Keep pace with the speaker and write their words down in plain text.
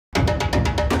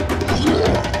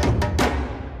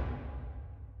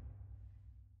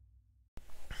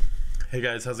Hey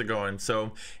guys, how's it going?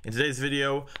 So in today's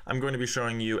video, I'm going to be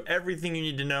showing you everything you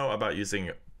need to know about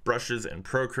using brushes in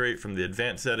Procreate, from the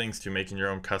advanced settings to making your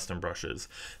own custom brushes.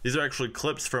 These are actually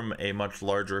clips from a much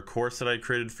larger course that I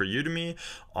created for Udemy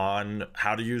on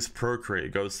how to use Procreate.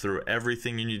 It goes through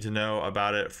everything you need to know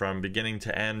about it from beginning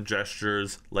to end,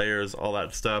 gestures, layers, all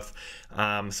that stuff.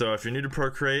 So if you're new to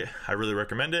Procreate, I really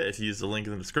recommend it. If you use the link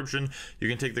in the description, you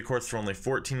can take the course for only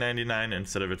 $14.99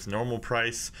 instead of its normal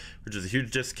price, which is a huge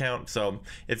discount. So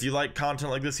if you like content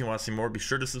like this, you want to see more, be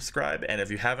sure to subscribe. And if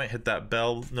you haven't, hit that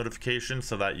bell notification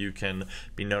so that you can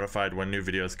be notified when new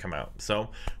videos come out. So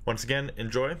once again,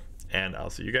 enjoy, and I'll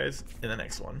see you guys in the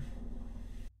next one.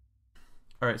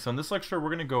 Alright, so in this lecture we're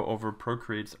going to go over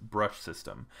Procreate's brush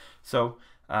system. So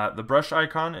the brush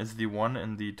icon is the one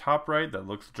in the top right that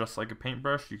looks just like a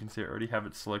paintbrush. You can see I already have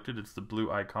it selected. It's the blue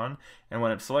icon, and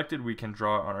when it's selected we can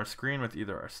draw it on our screen with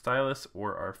either our stylus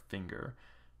or our finger.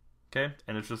 Okay,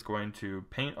 and it's just going to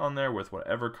paint on there with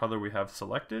whatever color we have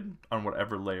selected on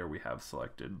whatever layer we have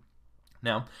selected.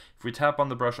 Now, if we tap on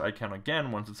the brush icon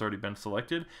again, once it's already been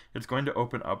selected, it's going to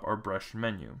open up our brush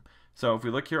menu. So if we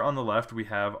look here on the left, we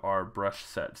have our brush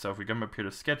set. So if we come up here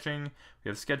to sketching, we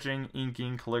have sketching,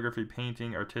 inking, calligraphy,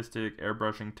 painting, artistic,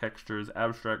 airbrushing, textures,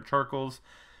 abstract, charcoals,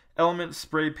 elements,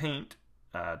 spray paint,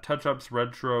 touch-ups,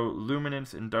 retro,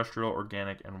 luminance, industrial,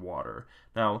 organic, and water.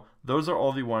 Now, those are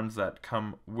all the ones that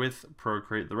come with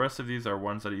Procreate. The rest of these are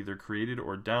ones that are either created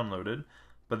or downloaded,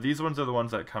 but these ones are the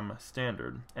ones that come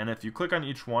standard. And if you click on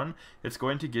each one, it's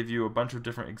going to give you a bunch of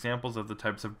different examples of the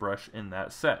types of brush in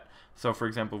that set. So for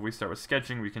example, if we start with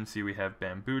sketching, we can see we have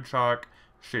bamboo chalk,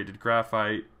 shaded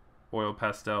graphite, oil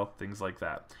pastel, things like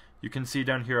that. You can see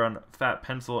down here on fat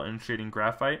pencil and shading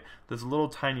graphite, there's a little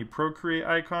tiny Procreate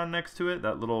icon next to it,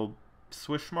 that little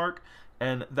swish mark,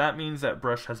 and that means that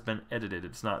brush has been edited.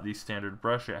 It's not the standard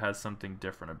brush, it has something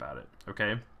different about it,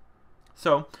 okay?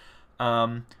 So,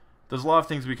 there's a lot of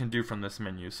things we can do from this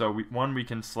menu. So we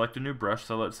can select a new brush.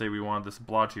 So let's say we want this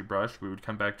blotchy brush. We would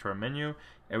come back to our menu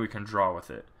and we can draw with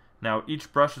it. Now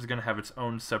each brush is going to have its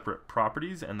own separate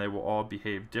properties, and they will all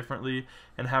behave differently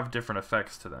and have different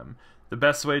effects to them. The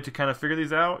best way to kind of figure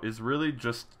these out is really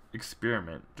just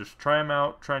experiment. Just try them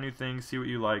out, try new things, see what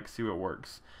you like, see what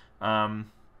works.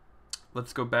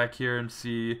 Let's go back here and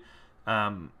see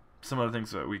some other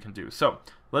things that we can do. So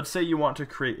let's say you want to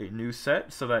create a new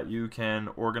set so that you can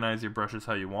organize your brushes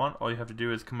how you want. All you have to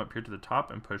do is come up here to the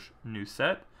top and push new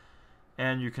set,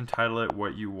 and you can title it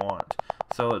what you want.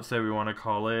 So let's say we want to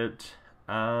call it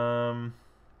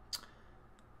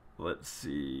let's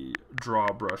see, draw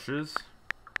brushes,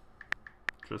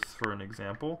 just for an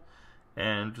example,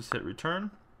 and just hit return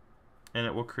and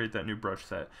it will create that new brush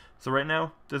set. So right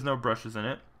now there's no brushes in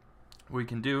it. What we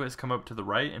can do is come up to the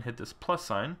right and hit this plus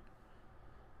sign,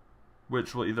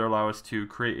 which will either allow us to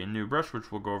create a new brush,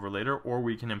 which we'll go over later, or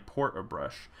we can import a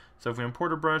brush. So if we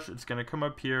import a brush, it's going to come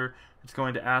up here. It's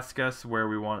going to ask us where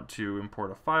we want to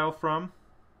import a file from.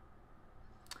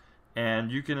 And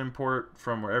you can import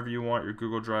from wherever you want, your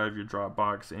Google Drive, your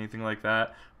Dropbox, anything like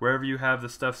that. Wherever you have the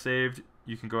stuff saved,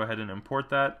 you can go ahead and import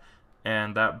that,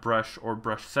 and that brush or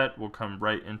brush set will come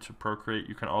right into Procreate.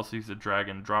 You can also use the drag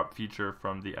and drop feature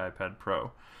from the iPad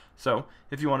Pro. So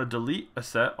if you want to delete a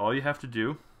set, all you have to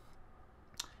do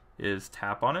is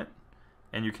tap on it,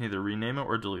 and you can either rename it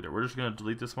or delete it. We're just going to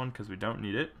delete this one because we don't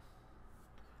need it.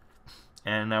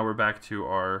 And now we're back to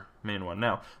our main one.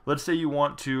 Now, let's say you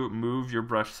want to move your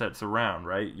brush sets around,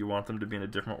 right? You want them to be in a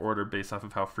different order based off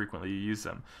of how frequently you use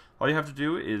them. All you have to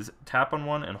do is tap on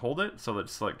one and hold it. So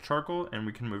let's select charcoal, and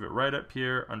we can move it right up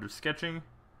here under sketching.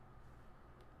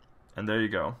 And there you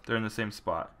go. They're in the same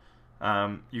spot.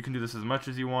 You can do this as much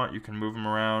as you want. You can move them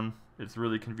around. It's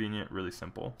really convenient, really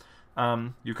simple.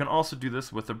 You can also do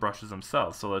this with the brushes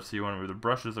themselves. So let's say you want to move the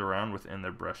brushes around within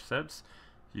their brush sets.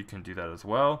 You can do that as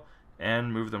well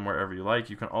and move them wherever you like.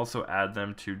 You can also add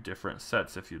them to different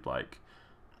sets if you'd like.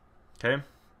 Okay.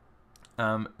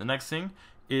 The next thing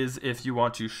is if you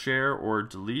want to share or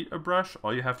delete a brush,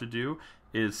 all you have to do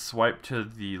is swipe to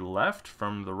the left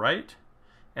from the right,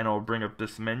 and it'll bring up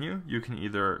this menu. You can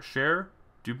either share,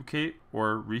 duplicate,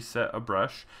 or reset a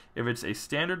brush. If it's a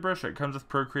standard brush that comes with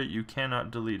Procreate, you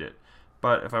cannot delete it.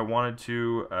 But if I wanted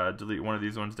to delete one of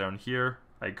these ones down here,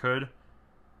 I could.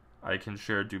 I can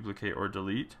share, duplicate, or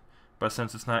delete. But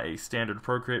since it's not a standard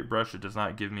Procreate brush, it does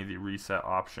not give me the reset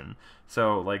option.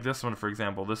 So like this one, for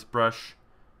example, this brush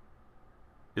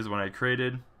is one I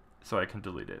created, so I can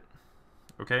delete it.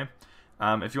 Okay.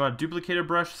 If you want to duplicate a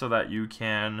brush so that you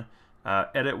can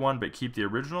edit one but keep the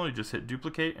original, you just hit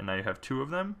duplicate, and now you have two of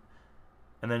them.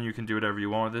 And then you can do whatever you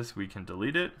want with this. We can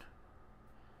delete it,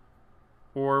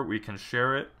 or we can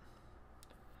share it,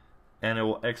 and it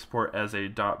will export as a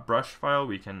 .brush file.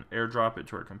 We can airdrop it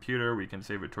to our computer, we can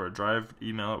save it to our drive,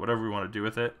 email it, whatever we want to do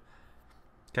with it.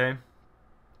 Okay.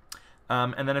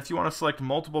 And then if you want to select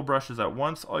multiple brushes at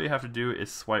once, all you have to do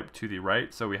is swipe to the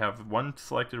right. So we have one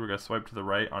selected, we're going to swipe to the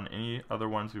right on any other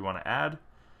ones we want to add,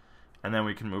 and then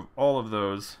we can move all of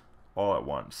those all at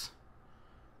once.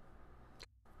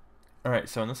 Alright,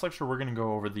 so in this lecture we're going to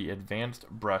go over the advanced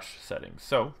brush settings.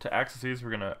 So to access these,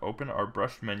 we're going to open our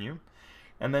brush menu,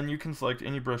 and then you can select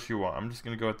any brush you want. I'm just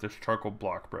going to go with this charcoal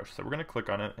block brush. So we're going to click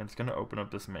on it, and it's going to open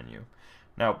up this menu.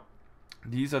 Now,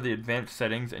 these are the advanced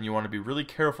settings, and you want to be really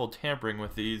careful tampering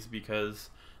with these because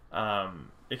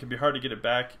it can be hard to get it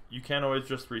back. You can't always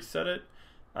just reset it,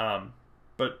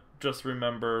 but just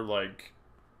remember, like,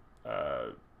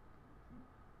 you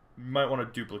might want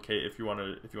to duplicate if you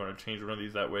want to change one of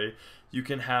these. That way, you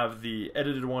can have the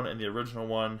edited one and the original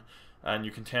one, and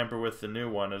you can tamper with the new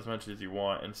one as much as you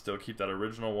want and still keep that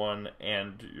original one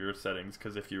and your settings,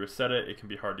 because if you reset it, it can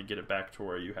be hard to get it back to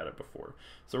where you had it before.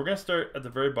 So we're going to start at the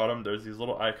very bottom. There's these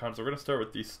little icons. We're going to start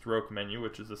with the stroke menu,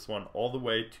 which is this one all the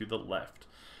way to the left.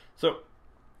 So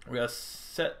we're going to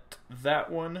set that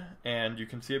one, and you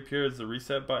can see up here is the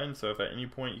reset button. So if at any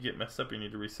point you get messed up, you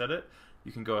need to reset it,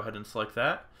 you can go ahead and select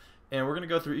that. And we're going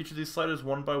to go through each of these sliders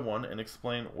one by one and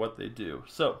explain what they do.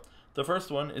 So the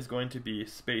first one is going to be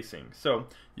spacing. So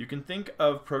you can think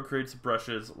of Procreate's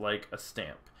brushes like a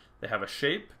stamp. They have a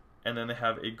shape, and then they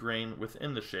have a grain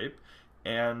within the shape.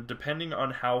 And depending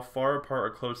on how far apart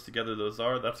or close together those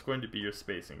are, that's going to be your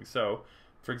spacing. So,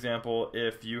 for example,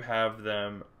 if you have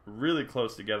them really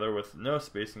close together with no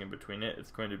spacing in between it,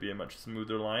 it's going to be a much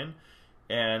smoother line.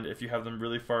 And if you have them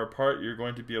really far apart, you're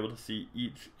going to be able to see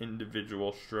each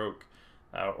individual stroke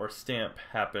or stamp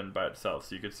happen by itself.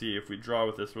 So you can see if we draw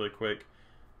with this really quick,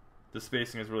 the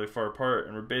spacing is really far apart,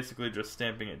 and we're basically just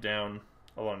stamping it down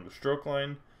along the stroke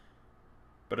line.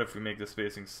 But if we make the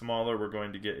spacing smaller, we're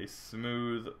going to get a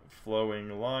smooth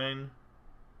flowing line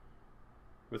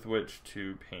with which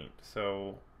to paint.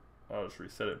 So I'll just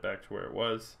reset it back to where it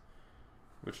was,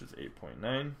 which is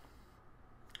 8.9,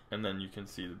 and then you can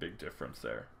see the big difference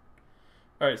there.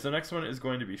 Alright, so the next one is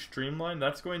going to be streamline.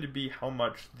 That's going to be how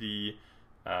much the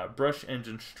brush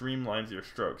engine streamlines your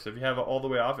strokes. So if you have it all the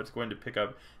way off, it's going to pick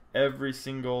up every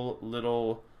single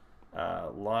little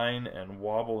line and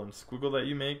wobble and squiggle that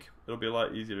you make. It'll be a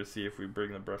lot easier to see if we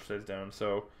bring the brush size down.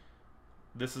 So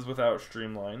this is without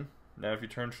streamline. Now if you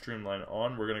turn streamline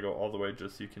on, we're going to go all the way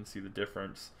just so you can see the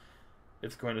difference.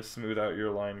 It's going to smooth out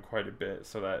your line quite a bit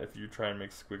so that if you try and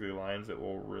make squiggly lines, it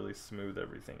will really smooth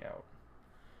everything out.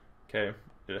 Okay,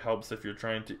 it helps if you're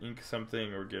trying to ink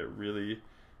something or get really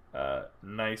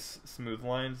nice smooth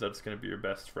lines. That's going to be your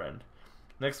best friend.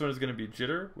 Next one is going to be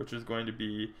jitter, which is going to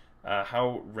be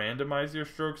how randomized your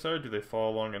strokes are. Do they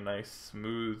fall along a nice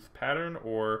smooth pattern,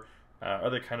 or are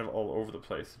they kind of all over the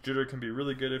place? Jitter can be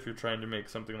really good if you're trying to make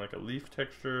something like a leaf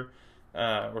texture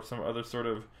or some other sort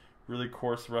of really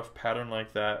coarse rough pattern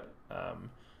like that,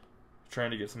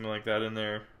 trying to get something like that in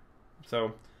there.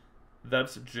 So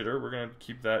that's jitter. We're going to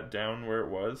keep that down where it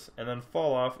was. And then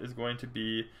fall off is going to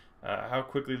be how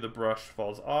quickly the brush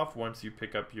falls off once you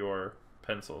pick up your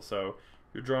pencil. So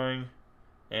you're drawing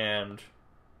and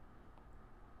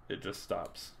it just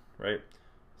stops, right?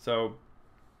 So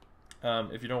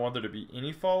if you don't want there to be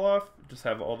any fall off, just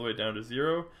have it all the way down to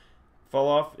 0. Fall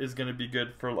off is going to be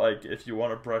good for, like, if you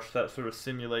want a brush that sort of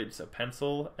simulates a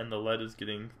pencil and the lead is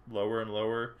getting lower and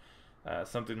lower,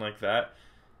 something like that,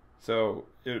 so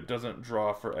it doesn't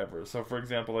draw forever. So for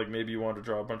example, like maybe you want to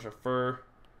draw a bunch of fur,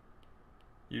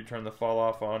 you turn the fall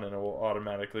off on and it will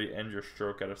automatically end your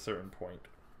stroke at a certain point.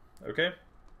 Okay,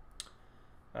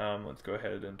 let's go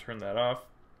ahead and turn that off.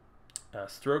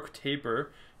 Stroke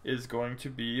taper is going to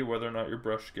be whether or not your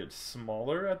brush gets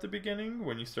smaller at the beginning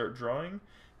when you start drawing,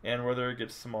 and whether it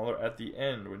gets smaller at the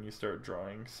end when you start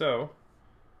drawing. So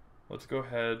let's go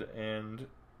ahead and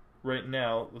right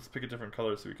now let's pick a different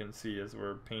color so we can see as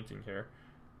we're painting here.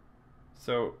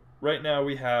 So right now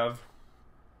we have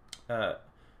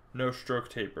no stroke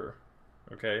taper.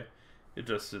 Okay, it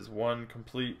just is one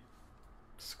complete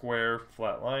square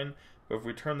flat line. But if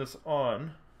we turn this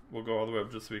on, we'll go all the way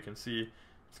up just so we can see.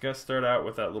 It's going to start out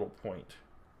with that little point,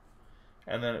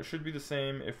 and then it should be the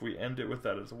same if we end it with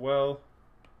that as well.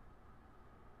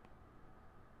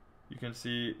 You can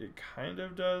see it kind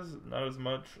of does, not as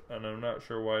much, and I'm not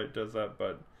sure why it does that,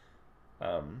 but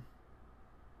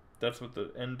that's what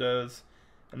the end does.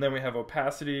 And then we have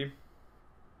opacity.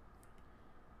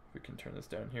 We can turn this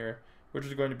down here, which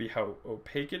is going to be how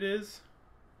opaque it is,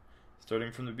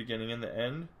 starting from the beginning and the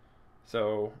end.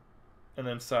 So, and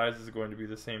then size is going to be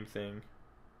the same thing.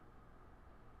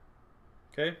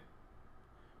 Okay,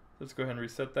 Let's go ahead and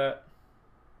reset that.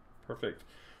 Perfect.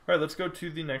 All right, let's go to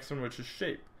the next one, which is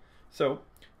shape. So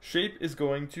shape is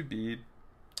going to be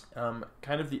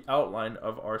kind of the outline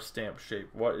of our stamp shape,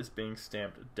 what is being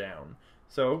stamped down.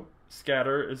 So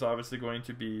scatter is obviously going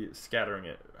to be scattering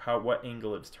it, what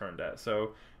angle it's turned at.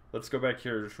 So let's go back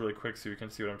here just really quick so you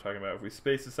can see what I'm talking about. If we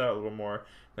space this out a little more,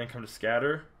 then come to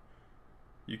scatter,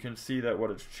 you can see that what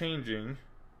it's changing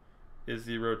is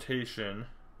the rotation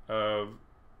of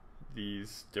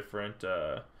these different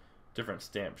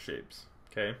stamp shapes,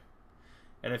 okay?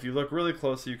 And if you look really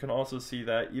closely, you can also see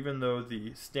that even though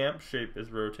the stamp shape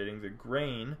is rotating, the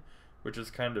grain, which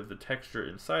is kind of the texture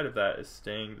inside of that, is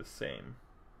staying the same.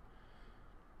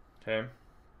 Okay,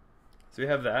 so we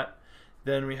have that.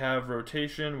 Then we have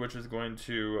rotation, which is going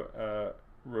to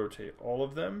rotate all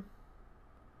of them.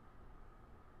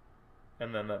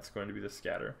 And then that's going to be the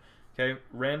scatter. Okay,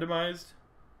 randomized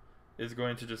is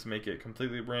going to just make it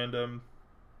completely random.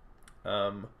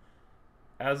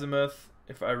 Azimuth,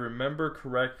 if I remember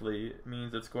correctly,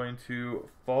 means it's going to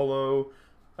follow,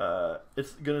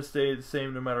 it's going to stay the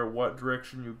same no matter what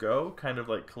direction you go, kind of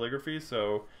like calligraphy.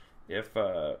 So if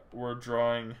we're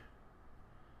drawing,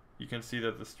 you can see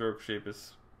that the stroke shape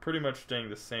is pretty much staying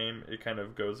the same. It kind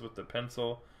of goes with the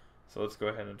pencil. So let's go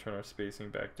ahead and turn our spacing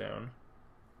back down.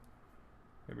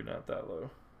 Maybe not that low.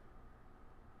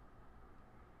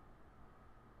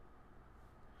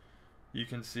 You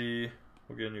can see,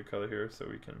 we'll get a new color here so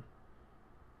we can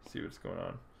see what's going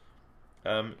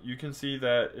on. You can see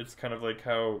that it's kind of like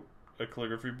how a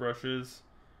calligraphy brush is.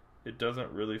 It doesn't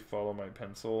really follow my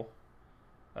pencil.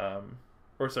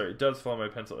 Or sorry, it does follow my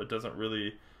pencil. It doesn't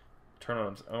really turn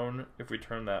on its own. If we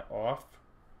turn that off,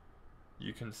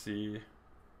 you can see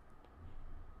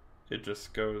it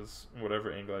just goes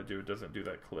whatever angle I do. It doesn't do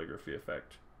that calligraphy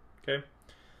effect. Okay.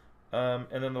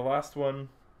 And then the last one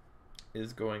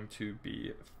is going to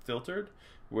be filtered,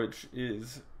 which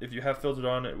is, if you have filtered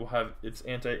on, it will have its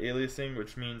anti-aliasing,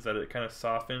 which means that it kind of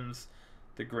softens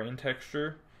the grain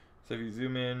texture. So if you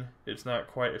zoom in, it's not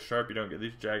quite as sharp. You don't get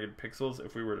these jagged pixels.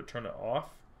 If we were to turn it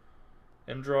off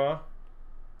and draw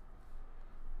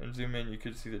and zoom in, you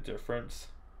could see the difference.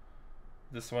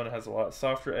 This one has a lot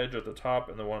softer edge at the top,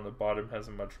 and the one on the bottom has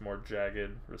a much more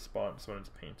jagged response when it's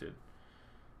painted.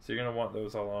 So you're going to want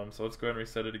those all on. So let's go ahead and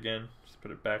reset it again. Just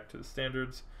put it back to the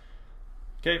standards.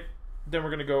 Okay, then we're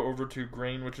going to go over to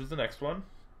grain, which is the next one.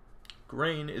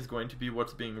 Grain is going to be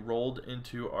what's being rolled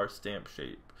into our stamp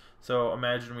shape. So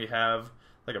imagine we have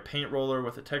like a paint roller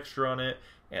with a texture on it,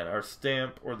 and our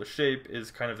stamp or the shape is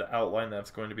kind of the outline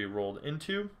that's going to be rolled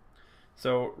into.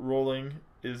 So rolling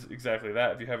is exactly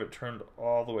that. If you have it turned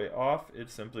all the way off,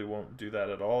 it simply won't do that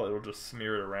at all. It'll just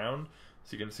smear it around.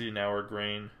 So you can see now our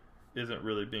grain isn't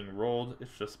really being rolled,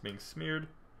 it's just being smeared.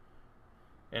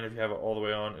 And if you have it all the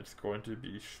way on, it's going to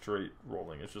be straight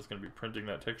rolling. It's just going to be printing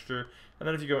that texture. And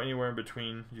then if you go anywhere in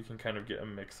between, you can kind of get a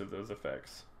mix of those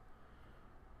effects.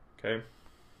 Okay.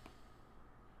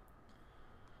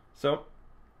 So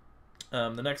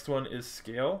the next one is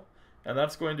scale. And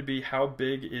that's going to be how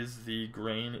big is the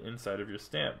grain inside of your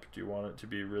stamp. Do you want it to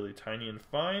be really tiny and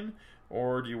fine,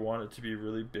 or do you want it to be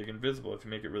really big and visible? If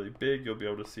you make it really big, you'll be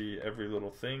able to see every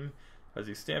little thing as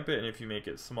you stamp it, and if you make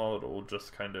it small, it will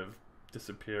just kind of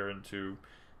disappear into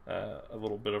a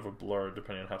little bit of a blur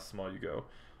depending on how small you go.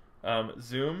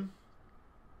 Zoom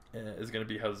is going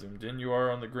to be how zoomed in you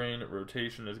are on the grain.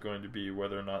 Rotation is going to be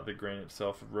whether or not the grain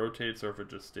itself rotates or if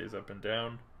it just stays up and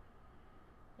down.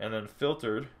 And then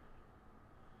filtered,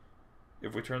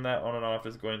 if we turn that on and off,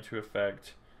 is going to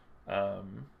affect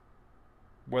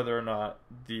whether or not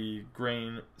the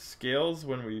grain scales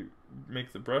when we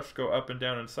make the brush go up and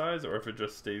down in size, or if it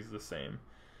just stays the same.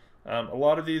 A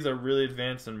lot of these are really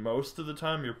advanced, and most of the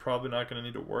time you're probably not going to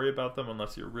need to worry about them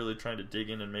unless you're really trying to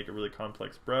dig in and make a really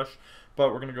complex brush, but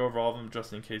we're going to go over all of them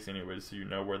just in case anyways, so you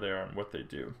know where they are and what they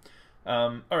do.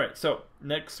 Alright, so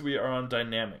next we are on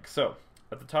dynamic. So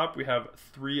at the top we have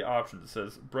three options. It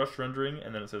says brush rendering,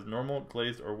 and then it says normal,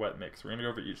 glazed, or wet mix. We're going to go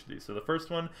over each of these. So the first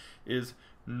one is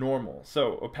normal.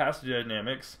 So opacity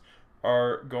dynamics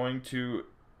are going to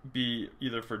be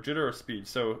either for jitter or speed.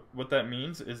 So what that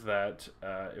means is that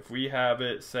if we have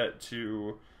it set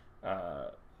to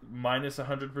minus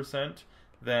 100%,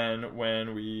 then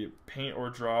when we paint or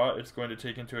draw, it's going to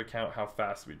take into account how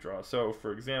fast we draw. So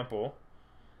for example,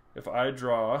 if I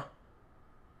draw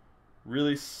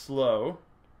really slow,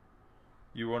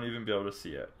 you won't even be able to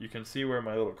see it. You can see where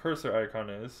my little cursor icon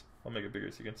is. I'll make it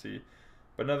bigger so you can see,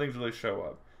 but nothing's really show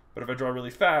up. But if I draw really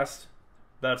fast,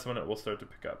 that's when it will start to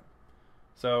pick up.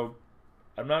 So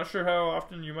I'm not sure how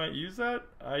often you might use that.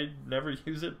 I never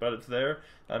use it, but it's there.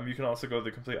 You can also go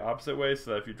the complete opposite way,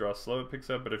 so that if you draw slow, it picks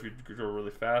up, but if you draw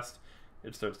really fast,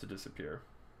 it starts to disappear.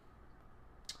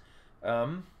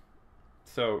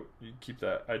 So you keep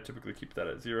that. I typically keep that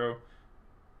at 0.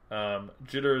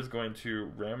 Jitter is going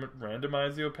to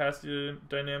randomize the opacity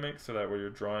dynamic, so that where you're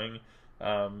drawing,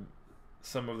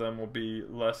 some of them will be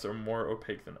less or more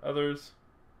opaque than others.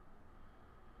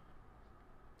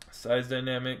 Size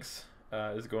dynamics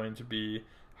is going to be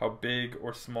how big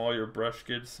or small your brush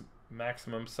gets,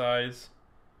 maximum size.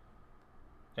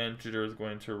 And jitter is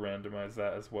going to randomize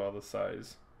that as well, the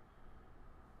size.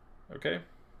 Okay,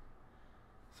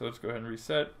 so let's go ahead and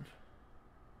reset.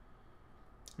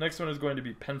 Next one is going to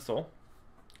be pencil.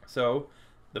 So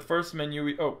the first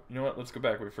menu oh, you know what, let's go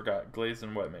back, we forgot glaze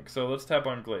and wet mix. So let's tap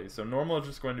on glaze. So normal is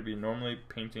just going to be normally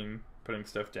painting, putting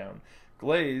stuff down.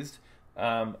 Glazed,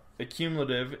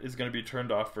 accumulative is going to be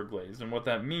turned off for glazed, and what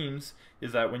that means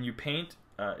is that when you paint,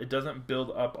 it doesn't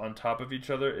build up on top of each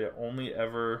other, it only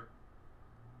ever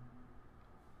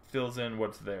fills in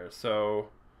what's there. So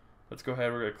let's go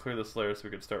ahead, we're going to clear this layer so we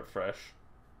can start fresh.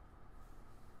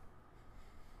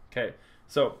 Okay,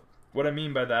 so what I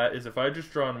mean by that is if I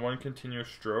just draw in one continuous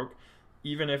stroke,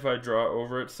 even if I draw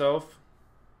over itself,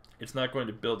 it's not going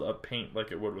to build up paint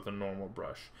like it would with a normal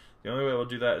brush. The only way it will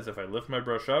do that is if I lift my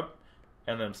brush up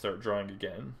and then start drawing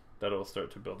again, that'll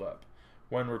start to build up.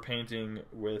 When we're painting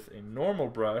with a normal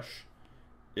brush,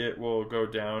 it will go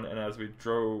down, and as we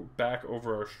draw back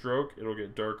over our stroke, it'll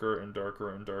get darker and darker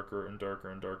and darker and darker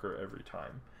and darker every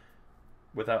time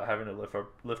without having to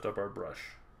lift up our brush.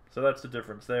 So that's the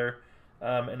difference there.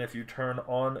 And if you turn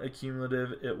on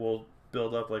accumulative, it will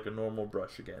build up like a normal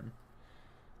brush again.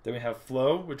 Then we have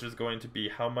flow, which is going to be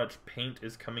how much paint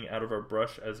is coming out of our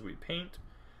brush as we paint.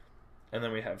 And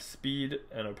then we have speed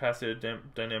and opacity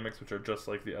dynamics, which are just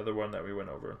like the other one that we went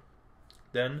over.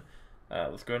 Then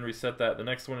let's go ahead and reset that. The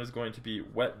next one is going to be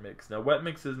wet mix. Now wet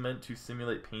mix is meant to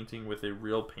simulate painting with a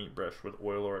real paintbrush with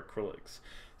oil or acrylics.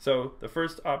 So the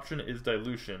first option is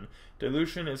dilution.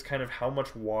 Dilution is kind of how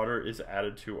much water is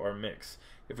added to our mix.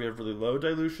 If we have really low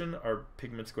dilution, our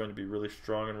pigment's going to be really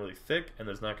strong and really thick, and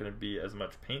there's not going to be as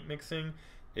much paint mixing.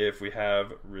 If we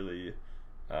have really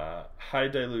high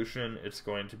dilution, it's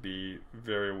going to be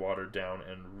very watered down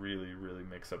and really, really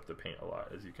mix up the paint a lot,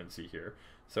 as you can see here.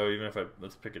 So even if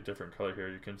let's pick a different color here,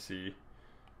 you can see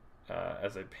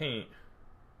as I paint,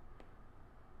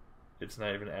 it's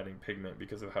not even adding pigment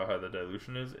because of how high the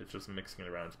dilution is. It's just mixing it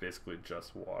around. It's basically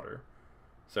just water.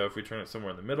 So if we turn it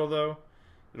somewhere in the middle though,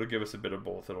 it'll give us a bit of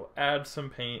both. It'll add some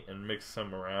paint and mix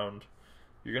some around.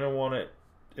 You're going to want it,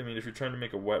 I mean, if you're trying to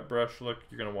make a wet brush look,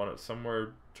 you're going to want it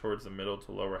somewhere towards the middle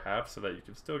to lower half so that you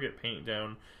can still get paint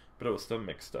down, but it will still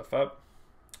mix stuff up.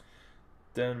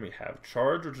 Then we have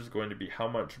charge, which is going to be how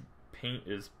much paint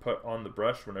is put on the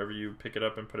brush whenever you pick it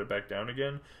up and put it back down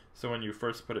again. So when you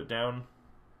first put it down,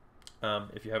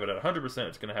 if you have it at 100%,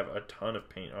 it's going to have a ton of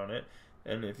paint on it.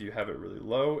 And if you have it really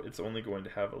low, it's only going to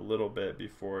have a little bit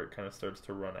before it kind of starts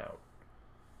to run out.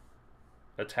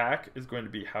 Attack is going to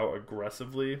be how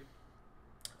aggressively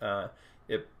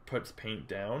it puts paint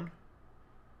down.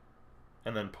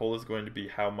 And then pull is going to be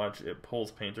how much it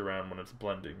pulls paint around when it's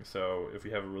blending. So if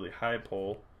you have a really high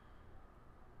pull,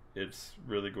 it's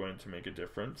really going to make a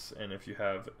difference. And if you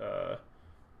have,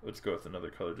 let's go with another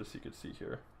color just so you can see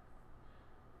here.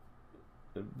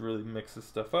 It really mixes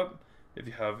stuff up. If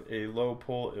you have a low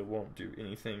pull, it won't do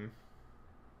anything.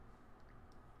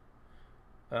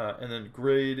 And then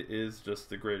grade is just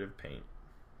the grade of paint.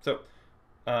 So,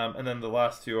 and then the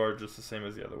last two are just the same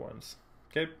as the other ones.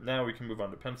 Okay, now we can move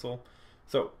on to pencil.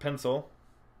 So pencil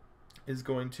is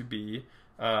going to be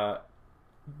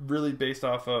really based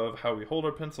off of how we hold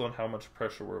our pencil and how much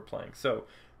pressure we're applying. So,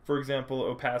 for example,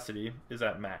 opacity is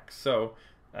at max. So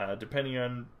depending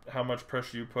on how much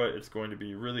pressure you put, it's going to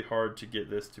be really hard to get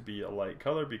this to be a light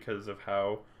color because of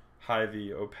how high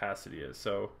the opacity is.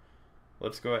 So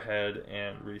let's go ahead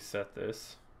and reset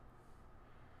this.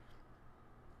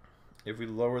 If we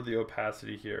lower the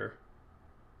opacity here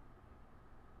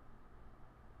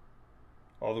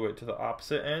all the way to the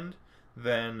opposite end,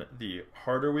 then the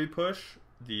harder we push,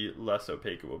 the less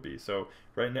opaque it will be. So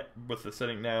right now, with the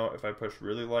setting now, if I push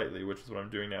really lightly, which is what I'm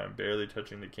doing now, I'm barely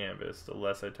touching the canvas, the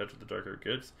less I touch it, the darker it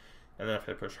gets. And then if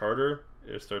I push harder,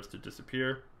 it starts to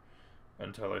disappear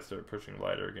until I start pushing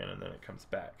lighter again, and then it comes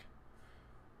back.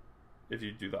 If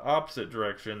you do the opposite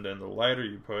direction, then the lighter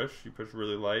you push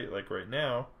really light, like right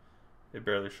now, it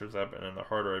barely shows up, and then the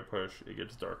harder I push, it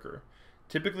gets darker.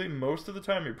 Typically, most of the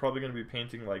time, you're probably going to be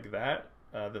painting like that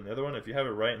than the other one. If you have it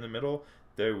right in the middle,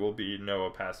 there will be no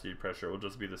opacity pressure. It will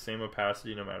just be the same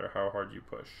opacity no matter how hard you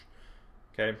push.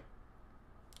 Okay.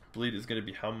 Bleed is going to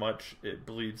be how much it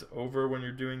bleeds over when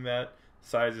you're doing that.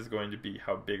 Size is going to be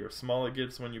how big or small it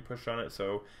gets when you push on it.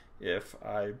 So if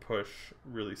I push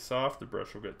really soft, the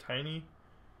brush will get tiny.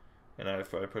 And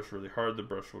if I push really hard, the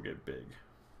brush will get big.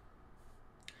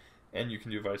 And you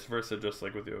can do vice versa, just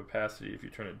like with the opacity. If you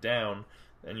turn it down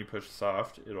and you push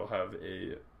soft, it'll have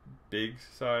a big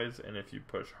size. And if you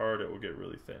push hard, it will get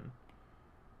really thin.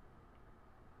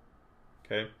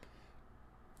 Okay.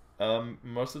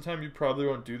 Most of the time you probably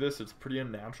won't do this. It's pretty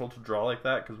unnatural to draw like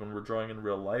that because when we're drawing in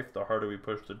real life, the harder we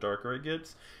push, the darker it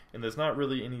gets. And there's not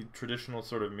really any traditional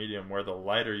sort of medium where the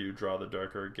lighter you draw, the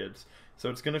darker it gets.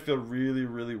 So it's going to feel really,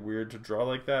 really weird to draw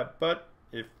like that. But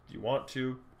if you want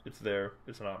to, it's there.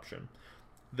 It's an option.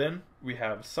 Then we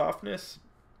have softness,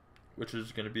 which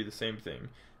is going to be the same thing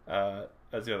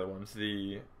as the other ones.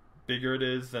 The bigger it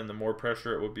is, then the more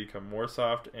pressure it will become more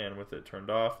soft, and with it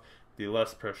turned off, the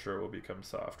less pressure will become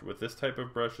soft. With this type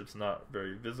of brush, it's not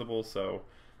very visible, so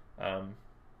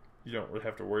you don't really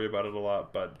have to worry about it a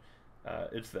lot, but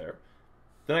it's there.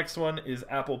 The next one is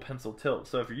Apple Pencil Tilt.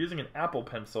 So if you're using an Apple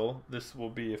Pencil, this will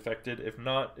be affected. If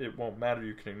not, it won't matter.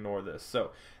 You can ignore this.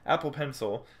 So Apple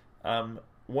Pencil,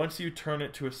 once you turn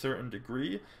it to a certain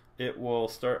degree, it will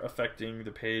start affecting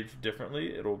the page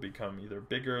differently. It will become either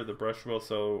bigger, the brush will.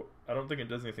 So I don't think it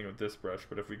does anything with this brush,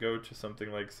 but if we go to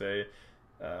something like, say,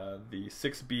 the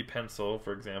 6B pencil,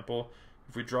 for example,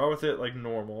 if we draw with it like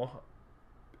normal,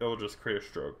 it will just create a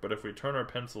stroke. But if we turn our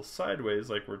pencil sideways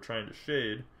like we're trying to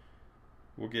shade,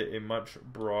 we'll get a much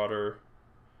broader,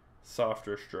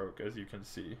 softer stroke, as you can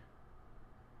see.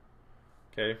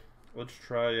 Okay, let's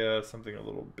try something a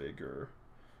little bigger.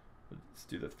 Let's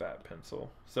do the fat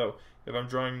pencil. So if I'm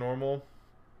drawing normal,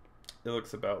 it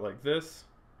looks about like this.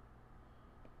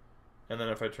 And then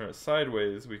if I turn it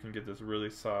sideways, we can get this really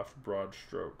soft, broad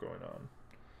stroke going on.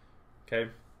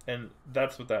 Okay, and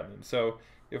that's what that means. So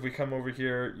if we come over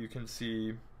here, you can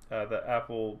see the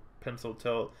Apple Pencil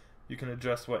Tilt. You can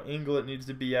adjust what angle it needs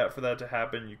to be at for that to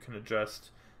happen. You can adjust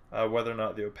whether or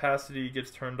not the opacity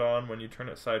gets turned on when you turn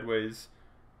it sideways,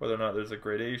 whether or not there's a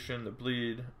gradation, the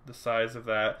bleed, the size of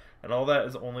that, and all that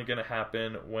is only going to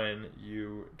happen when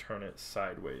you turn it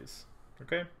sideways.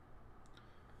 Okay?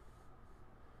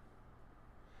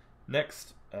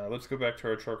 Next, let's go back to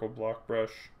our charcoal block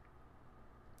brush.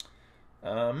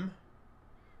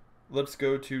 Let's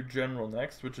go to general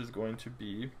next, which is going to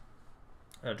be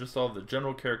just all of the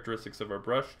general characteristics of our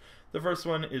brush. The first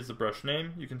one is the brush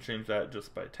name. You can change that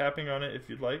just by tapping on it if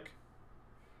you'd like.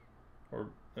 Or,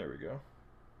 there we go.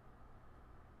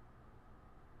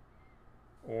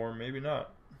 Or maybe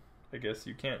not. I guess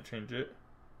you can't change it.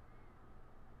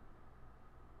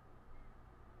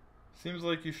 Seems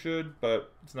like you should,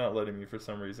 but it's not letting me for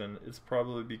some reason. It's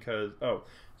probably because, oh,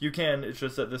 you can, it's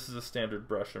just that this is a standard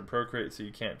brush in Procreate, so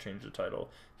you can't change the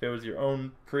title. If it was your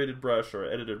own created brush or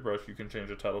edited brush, you can change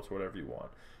the title to whatever you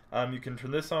want. You can turn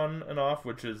this on and off,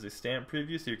 which is the stamp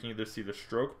preview, so you can either see the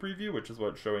stroke preview, which is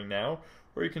what it's showing now,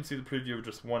 or you can see the preview of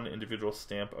just one individual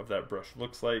stamp of that brush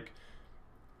looks like.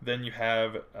 Then you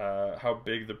have how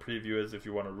big the preview is if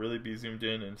you want to really be zoomed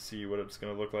in and see what it's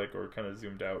going to look like, or kind of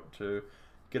zoomed out to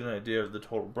get an idea of the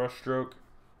total brush stroke.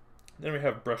 Then we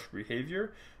have brush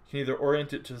behavior. You can either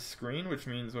orient it to the screen, which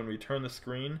means when we turn the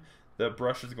screen, the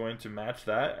brush is going to match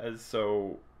that. As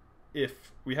so,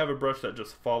 if we have a brush that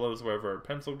just follows wherever our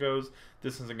pencil goes,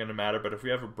 this isn't going to matter. But if we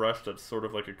have a brush that's sort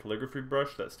of like a calligraphy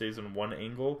brush that stays in one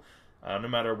angle, no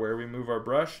matter where we move our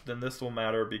brush, then this will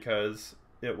matter because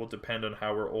it will depend on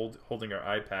how we're holding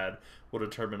our iPad, will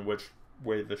determine which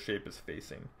way the shape is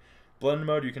facing. Blend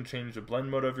mode, you can change the blend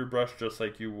mode of your brush just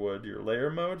like you would your layer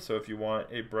mode. So if you want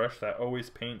a brush that always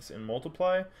paints in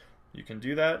multiply, you can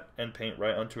do that and paint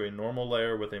right onto a normal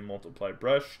layer with a multiply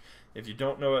brush. If you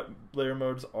don't know what layer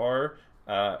modes are,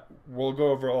 we'll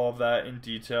go over all of that in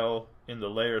detail in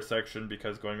the layer section,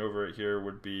 because going over it here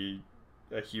would be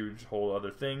a huge whole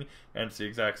other thing, and it's the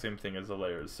exact same thing as the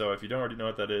layers. So if you don't already know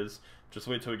what that is, just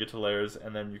wait till we get to layers,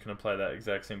 and then you can apply that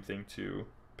exact same thing to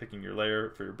picking your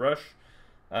layer for your brush.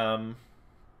 Then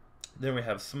we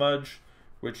have smudge,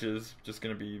 which is just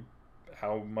going to be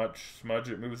how much smudge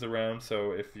it moves around.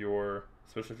 So if you're,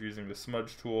 especially if you're using the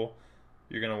smudge tool,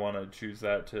 you're going to want to choose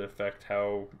that to affect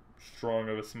how strong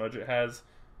of a smudge it has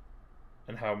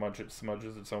and how much it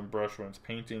smudges its own brush when it's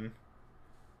painting.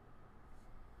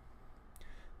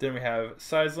 Then we have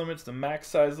size limits. The max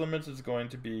size limits is going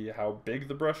to be how big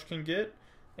the brush can get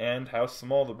and how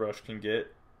small the brush can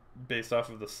get based off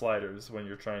of the sliders when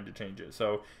you're trying to change it.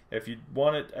 So if you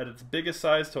want it at its biggest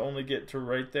size to only get to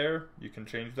right there, you can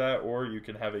change that, or you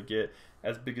can have it get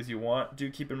as big as you want.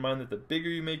 Do keep in mind that the bigger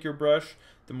you make your brush,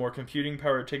 the more computing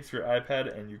power it takes for your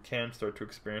iPad, and you can start to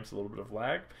experience a little bit of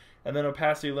lag. And then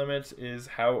opacity limits is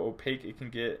how opaque it can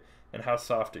get and how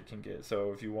soft it can get.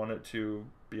 So if you want it to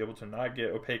be able to not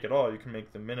get opaque at all, you can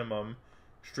make the minimum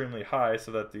extremely high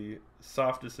so that the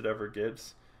softest it ever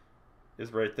gets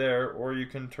is right there, or you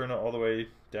can turn it all the way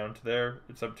down to there.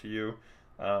 It's up to you,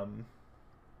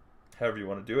 however you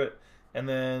want to do it. And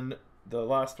then the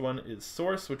last one is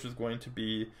source, which is going to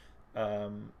be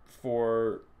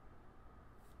for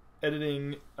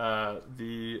editing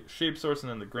the shape source and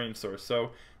then the grain source.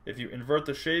 So if you invert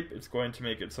the shape, it's going to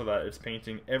make it so that it's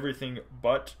painting everything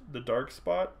but the dark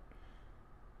spot,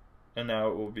 and now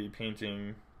it will be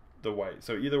painting the white.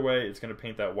 So either way, it's going to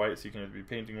paint that white, so you can either be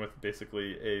painting with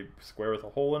basically a square with a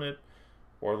hole in it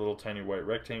or a little tiny white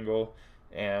rectangle.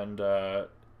 And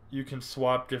you can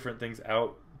swap different things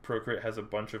out. Procreate has a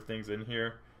bunch of things in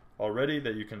here already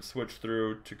that you can switch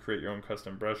through to create your own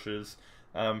custom brushes.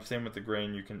 Same with the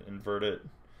grain, you can invert it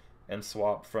and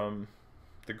swap from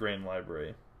the grain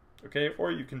library. Okay,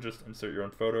 or you can just insert your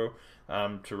own photo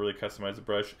to really customize the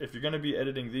brush. If you're going to be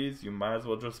editing these, you might as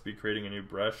well just be creating a new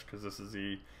brush, because this is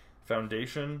the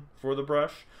foundation for the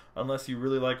brush. Unless you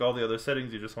really like all the other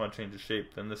settings, you just want to change the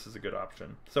shape, then this is a good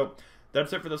option. So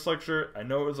that's it for this lecture. I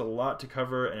know it was a lot to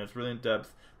cover and it's really in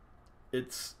depth.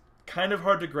 It's kind of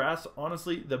hard to grasp.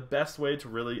 Honestly, the best way to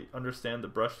really understand the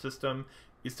brush system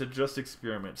is to just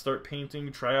experiment. Start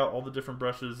painting, try out all the different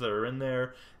brushes that are in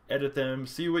there, edit them,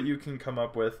 see what you can come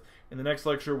up with. In the next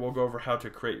lecture, we'll go over how to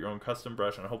create your own custom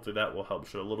brush, and hopefully that will help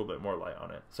shed a little bit more light on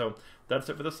it. So that's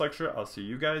it for this lecture. I'll see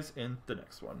you guys in the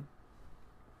next one.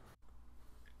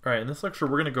 Alright, in this lecture,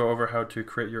 we're going to go over how to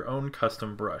create your own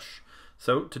custom brush.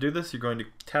 So to do this, you're going to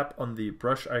tap on the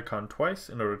brush icon twice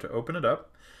in order to open it up.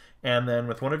 And then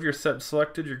with one of your sets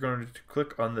selected, you're going to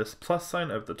click on this plus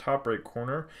sign at the top right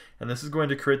corner, and this is going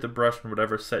to create the brush in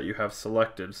whatever set you have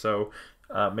selected. So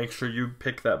make sure you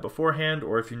pick that beforehand,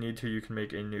 or if you need to, you can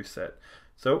make a new set.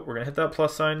 So we're going to hit that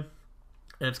plus sign,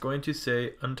 and it's going to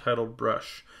say Untitled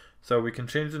Brush. So we can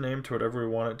change the name to whatever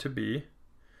we want it to be,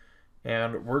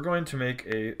 and we're going to make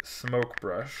a smoke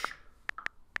brush.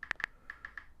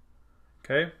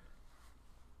 Okay,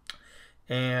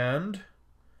 and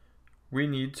we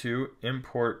need to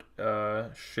import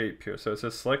shape here. So it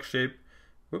says select shape.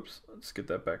 Whoops, let's get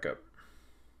that back up.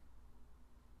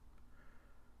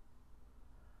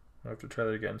 I have to try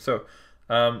that again. So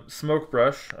smoke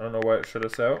brush, I don't know why it shut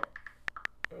us out.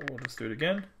 We'll just do it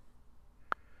again.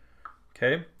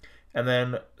 Okay, and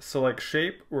then select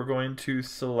shape. We're going to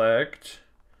select,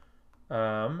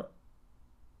 we're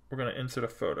going to insert a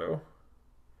photo.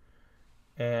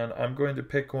 And I'm going to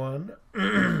pick one,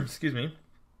 excuse me.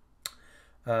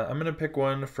 I'm going to pick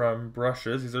one from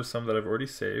brushes. These are some that I've already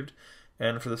saved.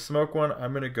 And for the smoke one,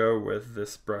 I'm going to go with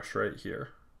this brush right here.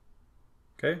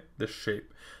 Okay, this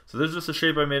shape. So this is just a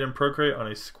shape I made in Procreate on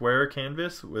a square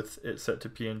canvas with it set to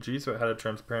PNG, so it had a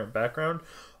transparent background.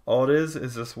 All it is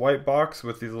this white box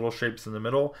with these little shapes in the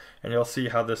middle, and you'll see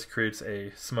how this creates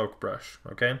a smoke brush,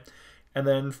 okay? And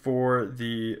then for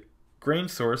the grain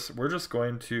source, we're just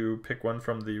going to pick one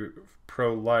from the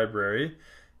Pro library.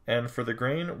 And for the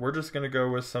grain, we're just going to go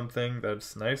with something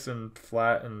that's nice and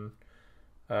flat and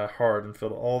hard and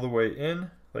filled all the way in,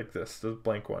 like this, the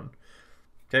blank one.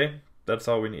 Okay, that's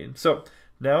all we need. So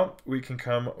now we can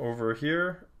come over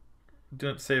here.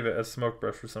 Didn't save it as smoke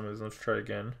brush for some reason. Let's try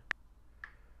again.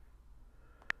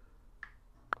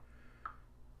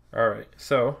 Alright,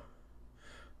 so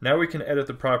now we can edit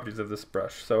the properties of this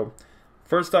brush. So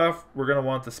first off, we're going to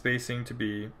want the spacing to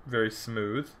be very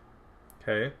smooth.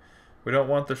 Okay. We don't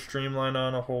want the streamline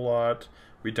on a whole lot.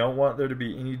 We don't want there to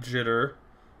be any jitter.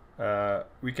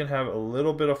 We can have a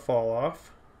little bit of fall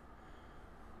off.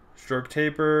 Stroke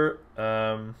taper.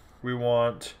 We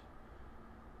want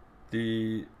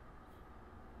the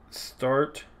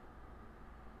start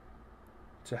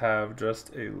to have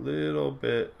just a little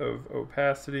bit of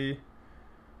opacity.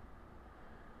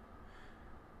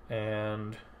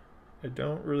 And I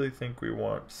don't really think we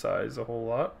want size a whole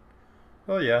lot.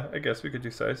 Oh yeah, I guess we could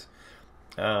do size.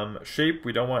 Shape,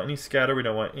 we don't want any scatter, we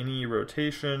don't want any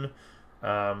rotation.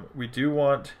 We do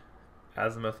want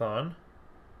azimuth on.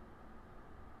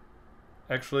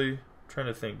 Actually, I'm trying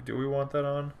to think, do we want that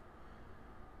on?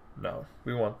 No,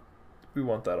 we want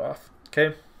that off.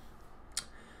 Okay.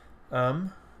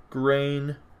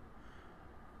 Grain,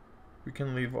 we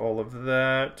can leave all of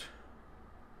that.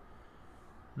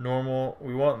 Normal,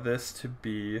 we want this to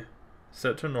be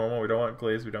set to normal. We don't want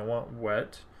glaze, we don't want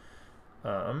wet.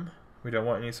 We don't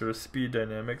want any sort of speed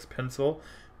dynamics. Pencil.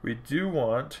 We do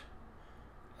want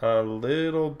a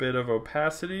little bit of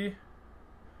opacity.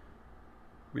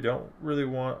 We don't really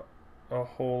want a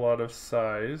whole lot of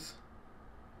size.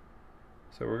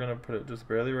 So we're going to put it just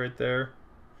barely right there.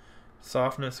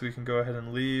 Softness we can go ahead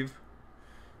and leave.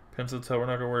 Pencil tone, we're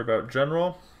not going to worry about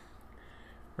general.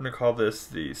 We're going to call this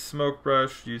the smoke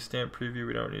brush. Use stamp preview,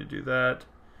 we don't need to do that.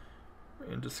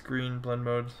 Into screen, blend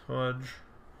mode, smudge,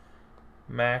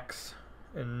 max,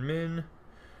 and min.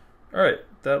 Alright,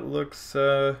 that looks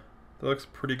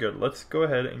pretty good. Let's go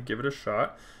ahead and give it a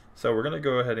shot. So we're going to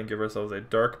go ahead and give ourselves a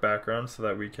dark background so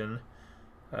that we can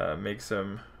make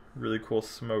some really cool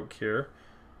smoke here.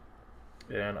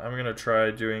 And I'm going to try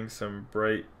doing some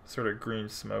bright sort of green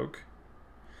smoke.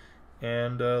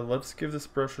 And let's give this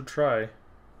brush a try.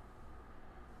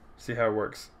 See how it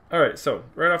works. Alright, so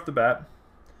right off the bat,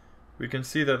 we can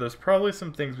see that there's probably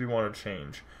some things we want to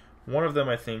change. One of them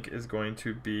I think is going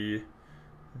to be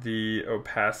the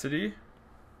opacity.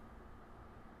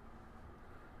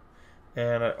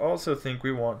 And I also think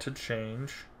we want to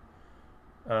change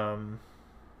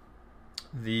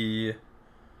the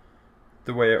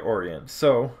way it orients.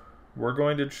 So we're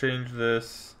going to change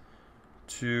this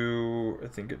to, I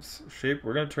think it's shape.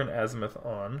 We're going to turn azimuth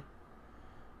on.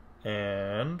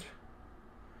 And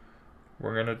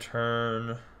we're going to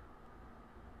turn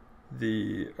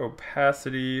the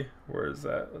opacity, where is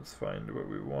that? Let's find what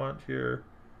we want here.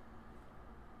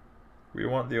 We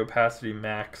want the opacity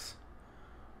max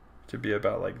to be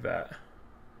about like that.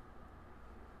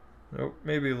 Nope,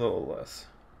 maybe a little less.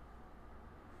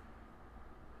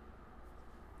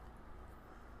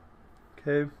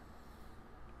 Okay.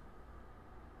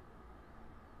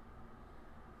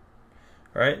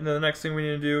 Alright, and then the next thing we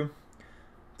need to do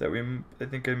that I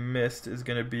think I missed is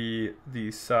going to be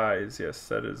the size. Yes,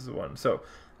 that is the one. So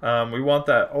we want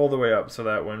that all the way up so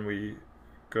that when we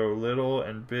go little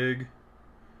and big,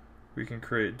 we can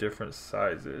create different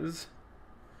sizes.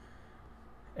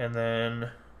 And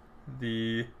then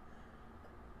the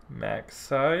max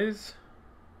size,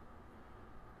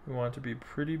 we want it to be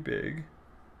pretty big.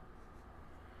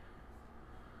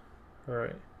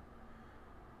 Alright.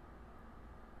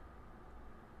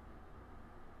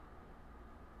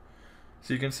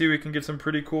 So you can see we can get some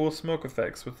pretty cool smoke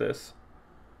effects with this.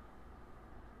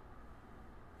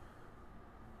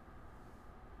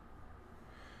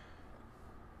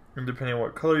 And depending on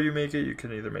what color you make it, you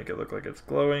can either make it look like it's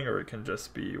glowing or it can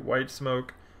just be white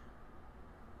smoke.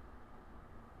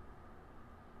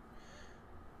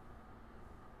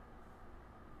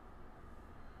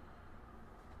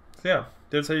 So yeah,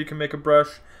 there's how you can make a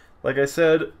brush. Like I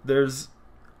said, there's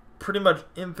pretty much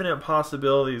infinite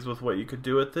possibilities with what you could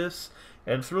do with this.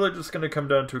 And it's really just going to come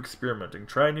down to experimenting.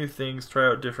 Try new things, try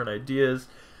out different ideas,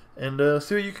 and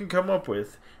see what you can come up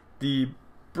with. The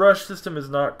brush system is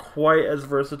not quite as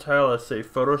versatile as, say,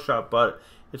 Photoshop, but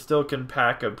it still can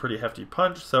pack a pretty hefty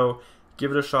punch, so give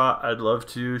it a shot. I'd love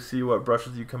to see what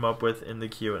brushes you come up with in the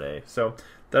Q&A. So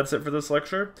that's it for this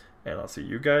lecture, and I'll see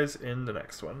you guys in the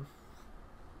next one.